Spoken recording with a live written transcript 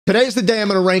Today is the day I'm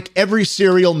going to rank every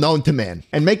cereal known to man.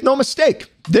 And make no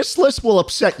mistake, this list will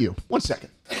upset you. 1 second.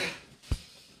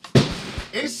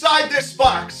 Inside this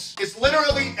box is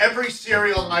literally every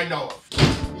cereal I know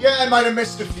of. Yeah, I might have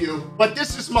missed a few, but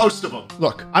this is most of them.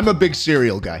 Look, I'm a big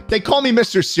cereal guy. They call me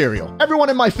Mr. Cereal. Everyone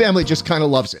in my family just kind of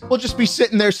loves it. We'll just be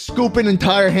sitting there scooping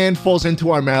entire handfuls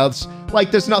into our mouths like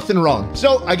there's nothing wrong.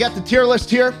 So I got the tier list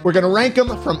here. We're going to rank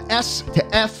them from S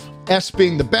to F. S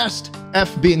being the best,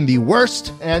 F being the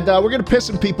worst, and we're gonna piss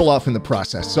some people off in the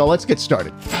process. So let's get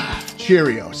started.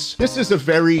 Cheerios. This is a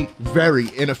very, very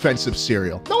inoffensive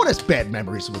cereal. No one has bad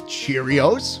memories with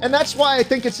Cheerios. And that's why I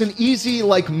think it's an easy,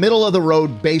 like,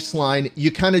 middle-of-the-road baseline.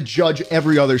 You kind of judge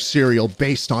every other cereal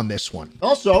based on this one.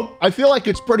 Also, I feel like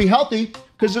it's pretty healthy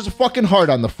because there's a fucking heart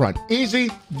on the front. Easy,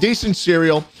 decent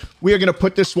cereal. We are gonna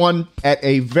put this one at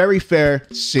a very fair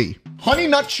C. Honey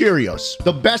Nut Cheerios,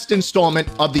 the best installment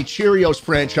of the Cheerios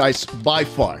franchise by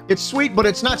far. It's sweet, but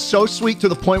it's not so sweet to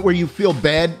the point where you feel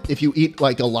bad if you eat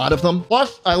like a lot of them.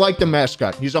 Plus, I like the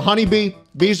mascot. He's a honeybee.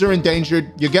 Bees are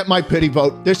endangered. You get my pity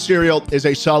vote. This cereal is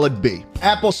a solid B.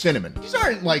 Apple Cinnamon. These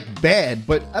aren't like bad,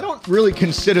 but I don't really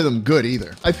consider them good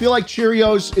either. I feel like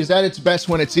Cheerios is at its best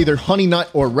when it's either Honey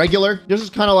Nut or regular. This is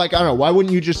kind of like, I don't know, why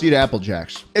wouldn't you just eat Apple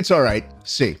Jacks? It's all right.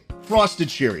 C. Frosted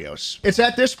Cheerios. It's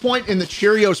at this point in the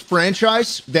Cheerios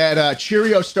franchise that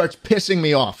Cheerios starts pissing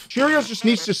me off. Cheerios just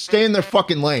needs to stay in their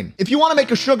fucking lane. If you want to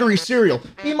make a sugary cereal,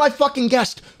 be my fucking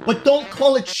guest, but don't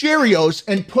call it Cheerios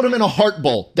and put them in a heart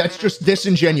bowl. That's just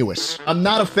disingenuous. I'm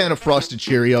not a fan of Frosted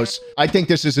Cheerios. I think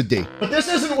this is a D. But this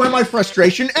isn't where my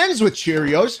frustration ends with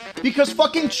Cheerios, because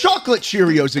fucking chocolate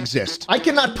Cheerios exist. I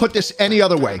cannot put this any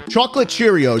other way. Chocolate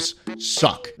Cheerios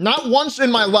suck. Not once in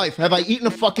my life have I eaten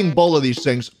a fucking bowl of these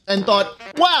things and thought,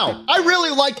 wow, I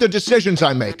really like the decisions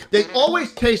I make. They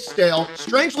always taste stale,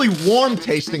 strangely warm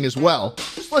tasting as well.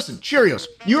 Just listen, Cheerios,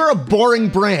 you're a boring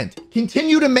brand.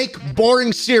 Continue to make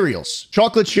boring cereals.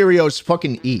 Chocolate Cheerios,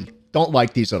 fucking E. Don't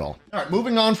like these at all. All right,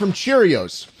 moving on from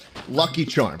Cheerios. Lucky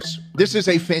Charms. This is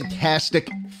a fantastic,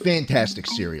 fantastic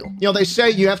cereal. You know, they say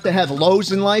you have to have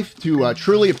lows in life to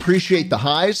truly appreciate the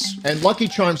highs, and Lucky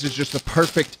Charms is just the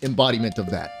perfect embodiment of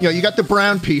that. You know, you got the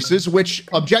brown pieces, which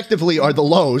objectively are the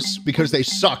lows because they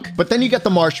suck, but then you get the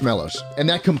marshmallows, and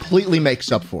that completely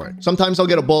makes up for it. Sometimes I'll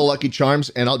get a bowl of Lucky Charms,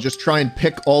 and I'll just try and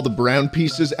pick all the brown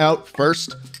pieces out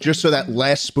first, just so that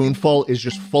last spoonful is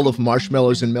just full of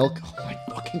marshmallows and milk. Oh my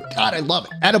fucking God, I love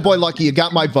it. Attaboy Lucky, you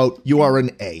got my vote. You are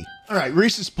an A. All right,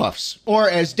 Reese's Puffs, or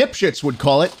as dipshits would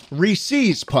call it,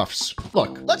 Reese's Puffs.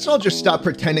 Look, let's all just stop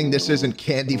pretending this isn't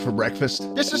candy for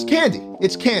breakfast. This is candy.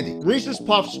 It's candy. Reese's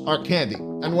Puffs are candy.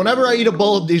 And whenever I eat a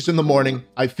bowl of these in the morning,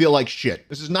 I feel like shit.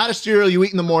 This is not a cereal you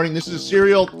eat in the morning. This is a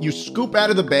cereal you scoop out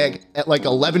of the bag at like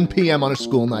 11 p.m. on a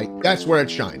school night. That's where it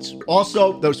shines.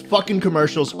 Also, those fucking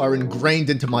commercials are ingrained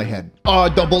into my head.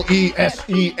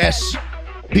 R-E-E-S-E-S.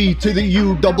 B to the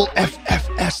U double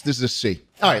F-F-S. This is a C.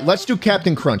 All right, let's do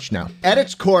Captain Crunch now. At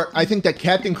its core, I think that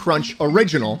Captain Crunch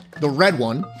Original, the red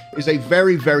one, is a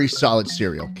very, very solid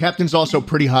cereal. Captain's also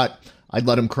pretty hot. I'd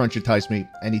let him crunchitize me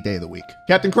any day of the week.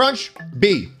 Captain Crunch,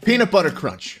 B. Peanut Butter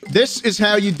Crunch. This is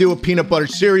how you do a peanut butter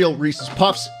cereal, Reese's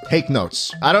Puffs. Take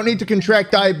notes. I don't need to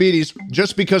contract diabetes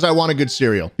just because I want a good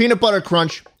cereal. Peanut Butter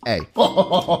Crunch, A.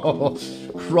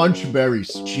 Crunch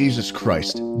Berries. Jesus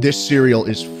Christ. This cereal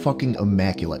is fucking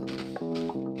immaculate.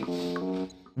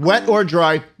 Wet or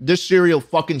dry, this cereal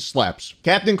fucking slaps.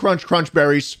 Captain Crunch Crunch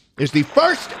Berries is the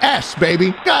first S,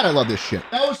 baby. God, I love this shit.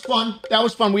 That was fun. That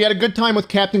was fun. We had a good time with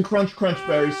Captain Crunch Crunch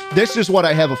Berries. This is what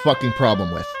I have a fucking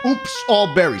problem with. Oops,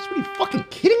 all berries. What, are you fucking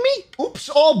kidding me? Oops,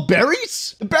 all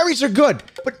berries? The berries are good,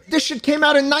 but this shit came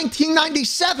out in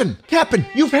 1997. Captain,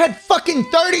 you've had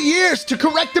fucking 30 years to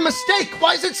correct a mistake.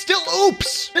 Why is it still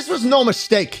oops? This was no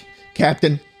mistake,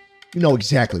 Captain. You know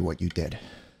exactly what you did.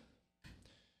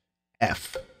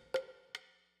 F.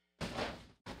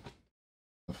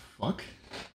 The fuck?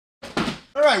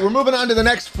 All right, we're moving on to the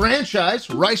next franchise,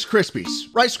 Rice Krispies.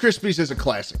 Rice Krispies is a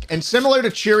classic. And similar to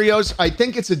Cheerios, I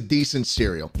think it's a decent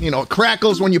cereal. You know, it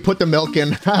crackles when you put the milk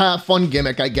in. Haha, fun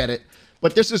gimmick, I get it.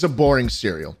 But this is a boring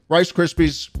cereal. Rice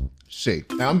Krispies, C.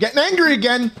 Now I'm getting angry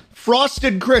again.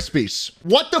 Frosted Krispies.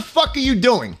 What the fuck are you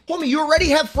doing? Homie, you already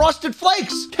have Frosted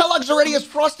Flakes. Kellogg's already has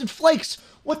Frosted Flakes.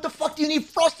 What the fuck do you need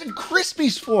Frosted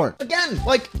Krispies for? Again,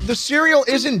 like, the cereal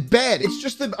isn't bad. It's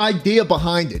just the idea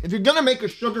behind it. If you're gonna make a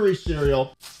sugary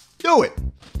cereal, do it.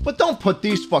 But don't put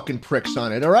these fucking pricks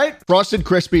on it, all right? Frosted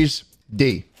Krispies,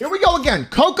 D. Here we go again.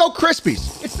 Cocoa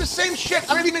Krispies. It's the same shit.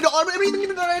 I don't even need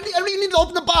to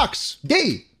open the box.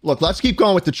 D. Look, let's keep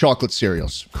going with the chocolate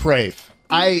cereals. Krave.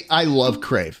 I love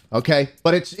Krave, okay?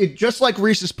 But it's just like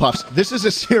Reese's Puffs. This is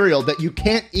a cereal that you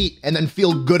can't eat and then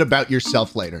feel good about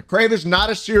yourself later. Krave is not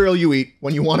a cereal you eat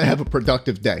when you want to have a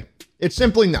productive day. It's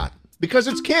simply not, because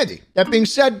it's candy. That being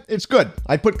said, it's good.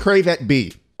 I put Krave at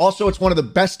B. Also, it's one of the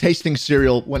best tasting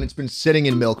cereal when it's been sitting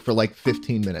in milk for like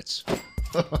 15 minutes.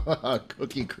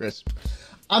 Cookie Crisp.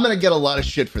 I'm gonna get a lot of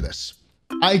shit for this.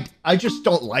 I just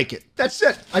don't like it. That's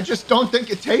it. I just don't think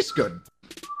it tastes good.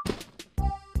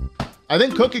 I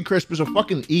think Cookie Crisp is a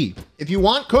fucking E. If you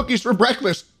want cookies for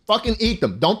breakfast, fucking eat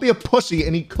them. Don't be a pussy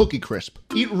and eat Cookie Crisp.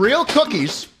 Eat real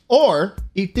cookies or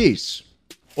eat these.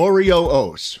 Oreo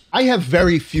O's. I have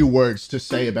very few words to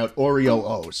say about Oreo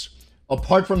O's,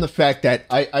 apart from the fact that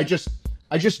I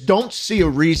just don't see a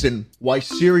reason why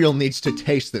cereal needs to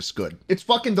taste this good. It's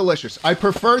fucking delicious. I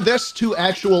prefer this to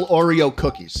actual Oreo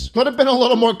cookies. Could have been a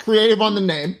little more creative on the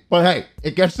name, but hey,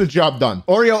 it gets the job done.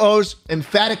 Oreo O's,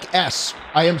 emphatic S.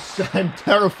 I'm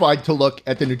terrified to look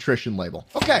at the nutrition label.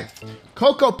 Okay,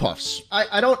 Cocoa Puffs.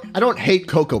 I don't hate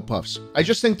Cocoa Puffs. I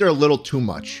just think they're a little too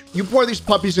much. You pour these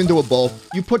puppies into a bowl,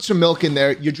 you put some milk in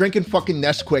there, you're drinking fucking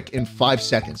Nesquik in 5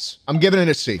 seconds. I'm giving it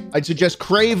a C. I'd suggest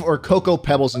Krave or Cocoa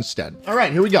Pebbles instead. All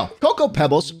right, here we go. Cocoa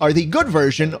Pebbles are the good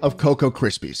version of Cocoa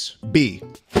Krispies. B.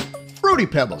 Fruity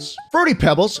Pebbles. Fruity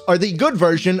Pebbles are the good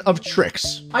version of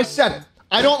Trix. I said it.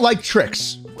 I don't like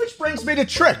Trix. Which brings me to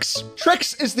Trix.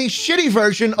 Trix is the shitty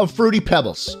version of Fruity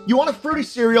Pebbles. You want a fruity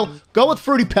cereal? Go with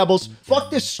Fruity Pebbles.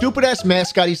 Fuck this stupid ass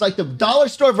mascot. He's like the dollar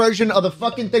store version of the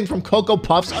fucking thing from Cocoa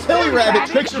Puffs. Silly Rabbit,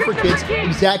 Trix are for kids.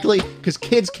 Exactly, because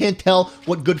kids can't tell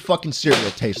what good fucking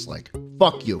cereal tastes like.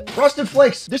 Fuck you. Frosted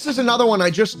Flakes. This is another one I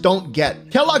just don't get.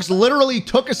 Kellogg's literally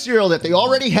took a cereal that they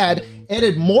already had,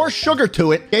 added more sugar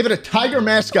to it, gave it a tiger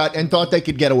mascot, and thought they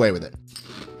could get away with it.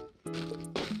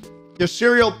 The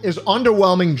cereal is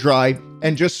underwhelming dry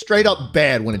and just straight up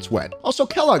bad when it's wet. Also,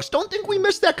 Kellogg's, don't think we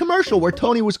missed that commercial where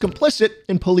Tony was complicit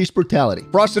in police brutality.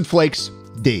 Frosted Flakes,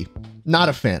 D. Not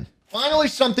a fan. Finally,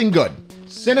 something good.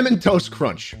 Cinnamon Toast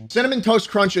Crunch. Cinnamon Toast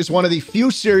Crunch is one of the few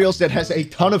cereals that has a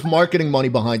ton of marketing money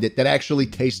behind it that actually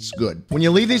tastes good. When you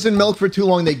leave these in milk for too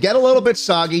long, they get a little bit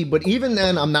soggy, but even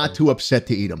then, I'm not too upset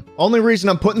to eat them. Only reason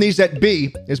I'm putting these at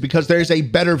B is because there's a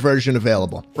better version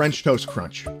available. French Toast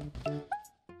Crunch.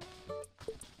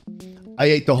 I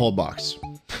ate the whole box.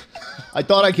 I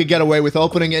thought I could get away with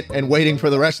opening it and waiting for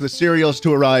the rest of the cereals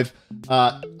to arrive.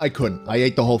 I couldn't. I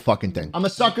ate the whole fucking thing. I'm a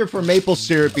sucker for maple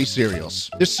syrupy cereals.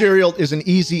 This cereal is an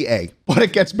easy A, but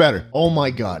it gets better. Oh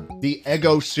my God. The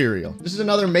Eggo Cereal. This is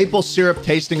another maple syrup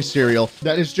tasting cereal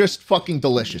that is just fucking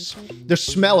delicious. The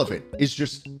smell of it is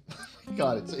just...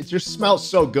 God, it just smells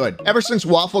so good. Ever since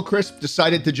Waffle Crisp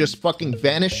decided to just fucking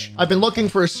vanish, I've been looking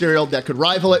for a cereal that could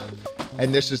rival it,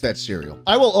 and this is that cereal.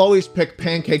 I will always pick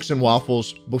pancakes and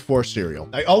waffles before cereal.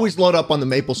 I always load up on the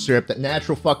maple syrup, that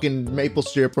natural fucking maple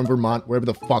syrup from Vermont, wherever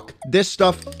the fuck. This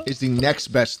stuff is the next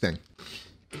best thing.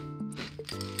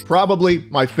 Probably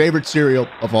my favorite cereal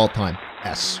of all time.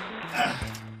 S.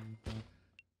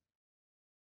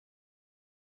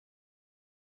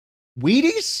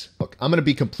 Wheaties? Look, I'm gonna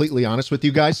be completely honest with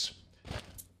you guys.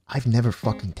 I've never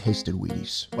fucking tasted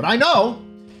Wheaties. But I know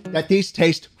that these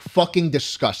taste fucking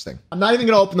disgusting. I'm not even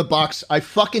gonna open the box. I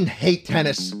fucking hate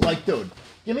tennis. Like, dude,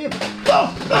 give me a...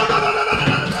 Oh,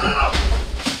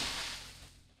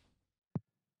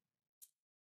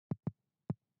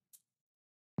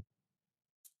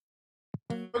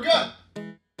 no. We're good.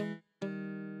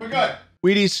 We're good.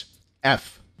 Wheaties,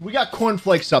 F. We got Corn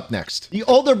Flakes up next. The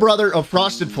older brother of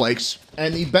Frosted Flakes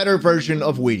and the better version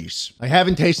of Wheaties. I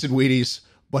haven't tasted Wheaties,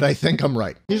 but I think I'm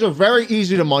right. These are very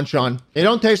easy to munch on. They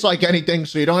don't taste like anything,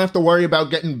 so you don't have to worry about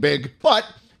getting big. But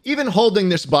even holding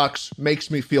this box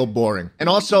makes me feel boring. And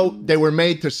also, they were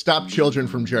made to stop children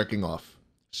from jerking off.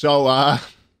 So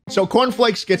Corn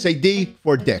Flakes gets a D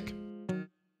for dick.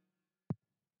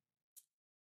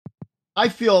 I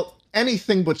feel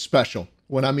anything but special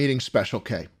when I'm eating Special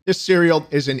K. This cereal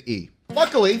is an E.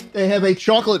 Luckily, they have a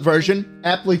chocolate version,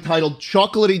 aptly titled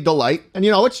Chocolatey Delight. And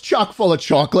you know, it's chock full of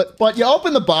chocolate, but you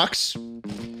open the box,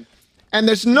 and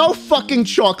there's no fucking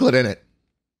chocolate in it.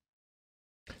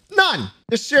 None.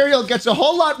 This cereal gets a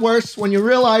whole lot worse when you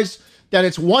realize that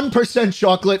it's 1%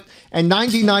 chocolate and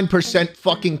 99%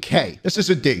 fucking K. This is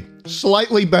a D.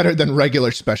 Slightly better than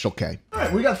regular Special K. All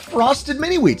right, we got Frosted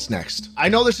Mini Wheats next. I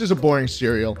know this is a boring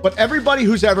cereal, but everybody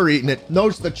who's ever eaten it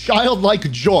knows the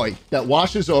childlike joy that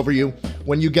washes over you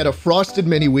when you get a Frosted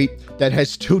Mini Wheat that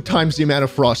has 2 times the amount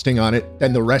of frosting on it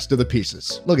than the rest of the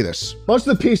pieces. Look at this. Most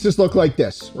of the pieces look like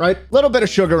this, right? Little bit of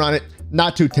sugar on it.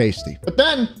 not too tasty. But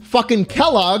then fucking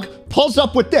Kellogg pulls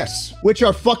up with this, which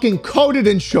are fucking coated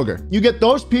in sugar. You get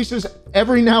those pieces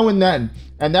every now and then,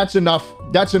 and that's enough.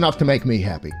 That's enough to make me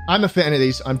happy. I'm a fan of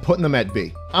these. I'm putting them at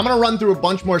B. I'm gonna run through a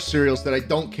bunch more cereals that I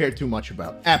don't care too much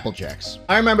about. Apple Jacks.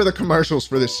 I remember the commercials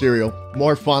for this cereal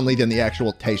more fondly than the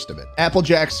actual taste of it. Apple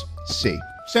Jacks, C.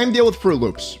 Same deal with Fruit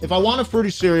Loops. If I want a fruity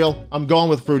cereal, I'm going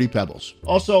with Fruity Pebbles.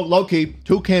 Also, low-key,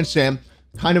 Toucan Sam,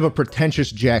 kind of a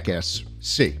pretentious jackass.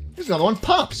 C. Here's another one,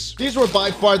 Pops. These were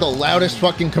by far the loudest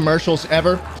fucking commercials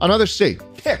ever. Another C.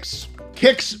 Kix.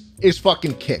 Kix is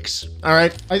fucking Kix, all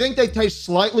right? I think they taste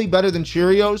slightly better than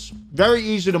Cheerios. Very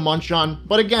easy to munch on,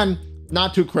 but again,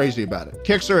 not too crazy about it.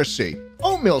 Kix are a C.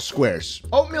 Oatmeal Squares.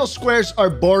 Oatmeal Squares are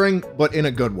boring, but in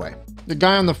a good way. The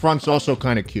guy on the front's also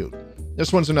kind of cute.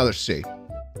 This one's another C.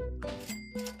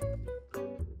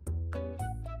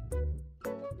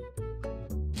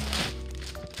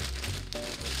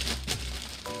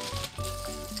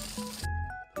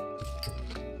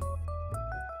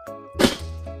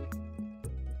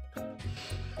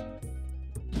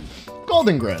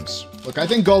 Golden Grahams. Look, I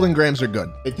think Golden Grahams are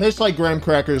good. They taste like graham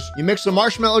crackers. You mix some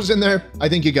marshmallows in there, I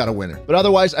think you got a winner. But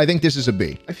otherwise, I think this is a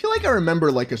B. I feel like I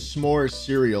remember like a s'mores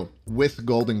cereal with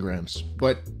Golden Grahams,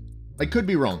 but I could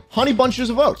be wrong. Honey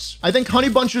Bunches of Oats. I think Honey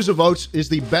Bunches of Oats is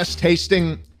the best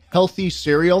tasting healthy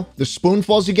cereal. The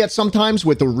spoonfuls you get sometimes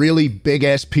with the really big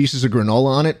ass pieces of granola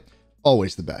on it,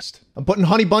 always the best. I'm putting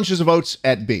Honey Bunches of Oats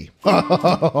at B.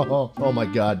 Oh my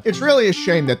God. It's really a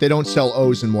shame that they don't sell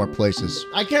O's in more places.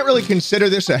 I can't really consider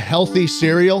this a healthy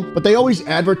cereal, but they always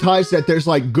advertise that there's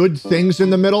like good things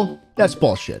in the middle. That's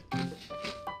bullshit.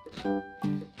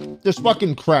 There's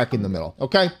fucking crack in the middle,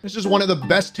 okay? This is one of the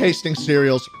best tasting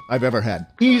cereals I've ever had.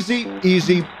 Easy,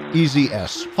 easy, easy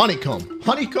S. Honeycomb.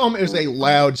 Honeycomb is a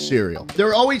loud cereal.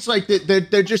 They're always like,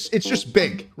 they're just, it's just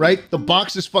big, right? The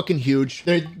box is fucking huge.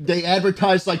 They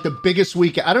advertise like the biggest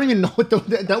weekend. I don't even know what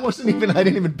that wasn't even, I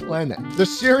didn't even plan that. The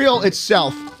cereal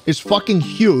itself is fucking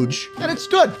huge and it's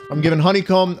good. I'm giving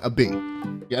Honeycomb a B.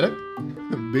 Get it?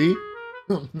 B?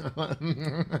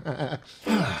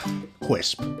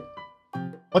 Quisp.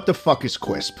 What the fuck is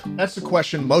Quisp? That's the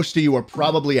question most of you are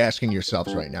probably asking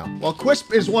yourselves right now. Well,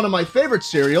 Quisp is one of my favorite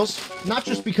cereals, not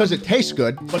just because it tastes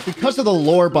good, but because of the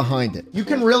lore behind it. You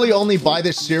can really only buy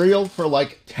this cereal for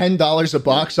like $10 a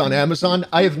box on Amazon.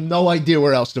 I have no idea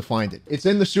where else to find it. It's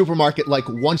in the supermarket like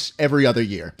once every other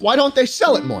year. Why don't they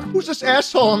sell it more? Who's this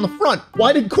asshole on the front?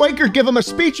 Why did Quaker give him a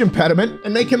speech impediment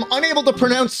and make him unable to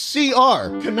pronounce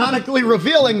CR, canonically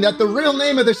revealing that the real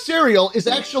name of the cereal is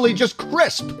actually just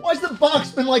Crisp? Why's the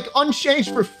box been like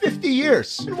unchanged for 50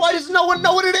 years? And why does no one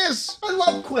know what it is? I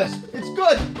love Quisp. It's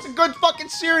good. It's a good fucking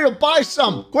cereal. Buy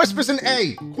some. Quisp is an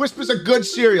A. Quisp is a good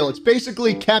cereal. It's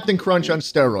basically Captain Crunch on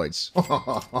steroids.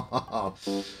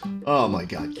 Oh my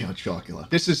God, Count Chocula.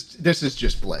 This is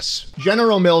just bliss.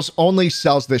 General Mills only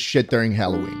sells this shit during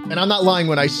Halloween. And I'm not lying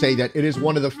when I say that it is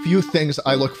one of the few things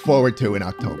I look forward to in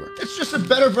October. It's just a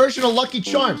better version of Lucky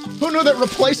Charms. Who knew that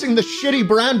replacing the shitty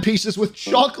brown pieces with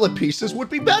chocolate pieces would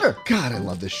be better? God, I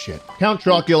love this shit. Count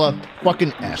Chocula,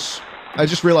 fucking S. I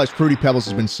just realized Fruity Pebbles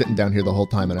has been sitting down here the whole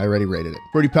time and I already rated it.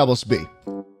 Fruity Pebbles B.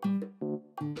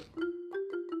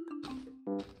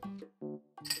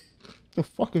 The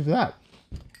fuck is that?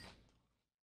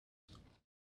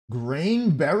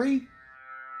 Grainberry?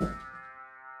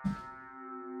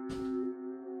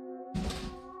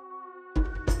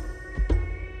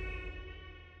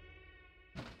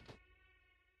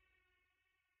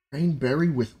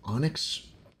 Grainberry with onyx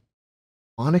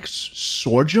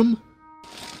sorghum?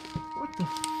 What the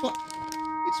fuck?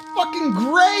 It's fucking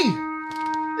gray!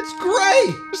 It's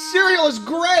gray! The cereal is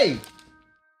gray!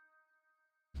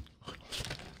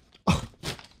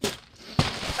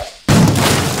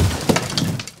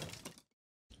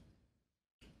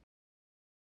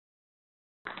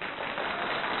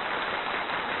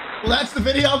 Well, that's the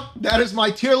video. That is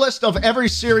my tier list of every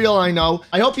cereal I know.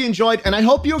 I hope you enjoyed, and I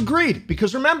hope you agreed,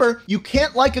 because remember, you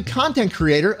can't like a content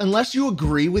creator unless you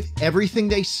agree with everything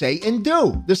they say and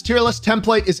do. This tier list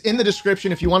template is in the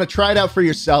description if you want to try it out for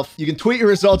yourself. You can tweet your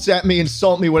results at me,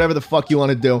 insult me, whatever the fuck you want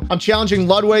to do. I'm challenging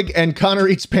Ludwig and Connor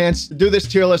Eats Pants to do this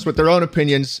tier list with their own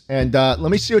opinions, and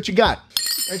let me see what you got.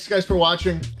 Thanks, guys, for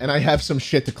watching, and I have some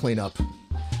shit to clean up.